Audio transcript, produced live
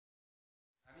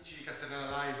Amici di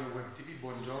Castellana Live Web TV,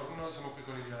 buongiorno. Siamo qui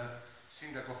con il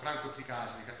sindaco Franco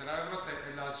Tricase di Castellana Grotte e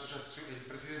il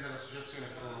presidente dell'associazione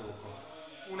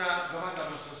Loco. Una domanda al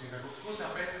nostro sindaco: cosa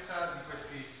pensa di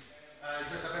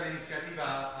questa bella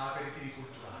iniziativa Aperitivi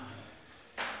Culturali?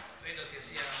 Credo che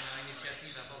sia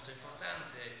un'iniziativa molto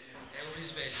importante, è un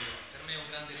risveglio, per me è un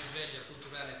grande risveglio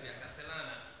culturale qui a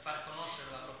Castellana. Far conoscere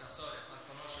la propria storia, far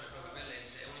conoscere le proprie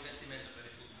bellezze è un investimento per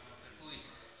il futuro, per cui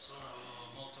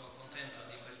sono molto contento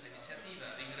di questa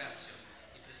iniziativa. Ringrazio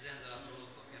il presidente della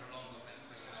Loco per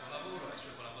questo suo lavoro e i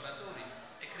suoi collaboratori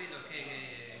e credo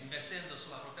che investendo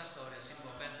sulla propria storia si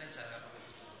può ben pensare al proprio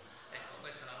futuro. Ecco,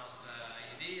 questa è la nostra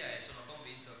idea e sono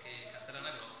convinto che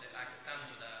Castellana Grotte ha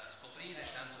tanto da scoprire,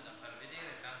 tanto da far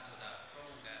vedere, tanto da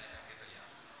prolungare anche per gli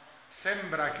altri.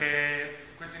 Sembra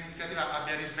che questa iniziativa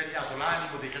abbia risvegliato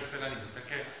l'animo dei castellanesi,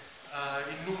 perché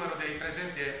il numero dei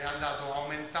presenti è andato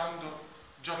aumentando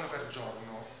giorno per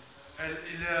giorno.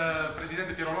 Il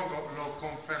presidente Loco lo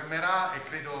confermerà e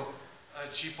credo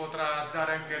ci potrà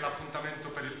dare anche l'appuntamento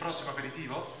per il prossimo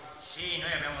aperitivo. Sì,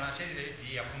 noi abbiamo una serie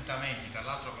di appuntamenti, tra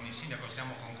l'altro con il sindaco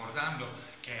stiamo concordando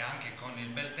che anche con il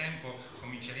bel tempo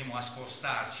cominceremo a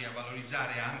spostarci, a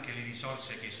valorizzare anche le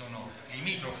risorse che sono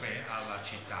limitrofe alla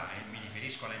città, e mi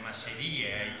riferisco alle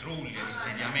masserie, ai trulli, agli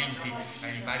insediamenti,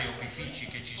 ai vari opifici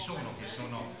che ci sono, che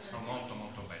sono molto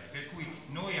molto belli. Per cui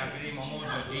noi avremo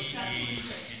modo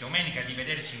di domenica di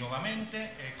vederci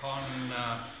nuovamente con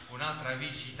un'altra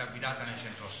visita guidata nel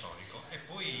centro storico, e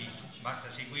poi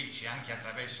basta seguirci anche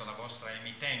attraverso la vostra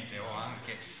emittente o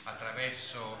anche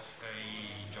attraverso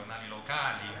i giornali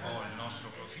locali o il nostro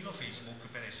profilo Facebook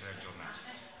per essere aggiornati.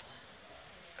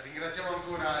 Ringraziamo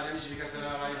ancora gli amici di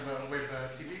Castellana Live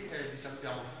Web TV e vi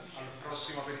salutiamo al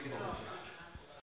prossimo aperitivo culturale.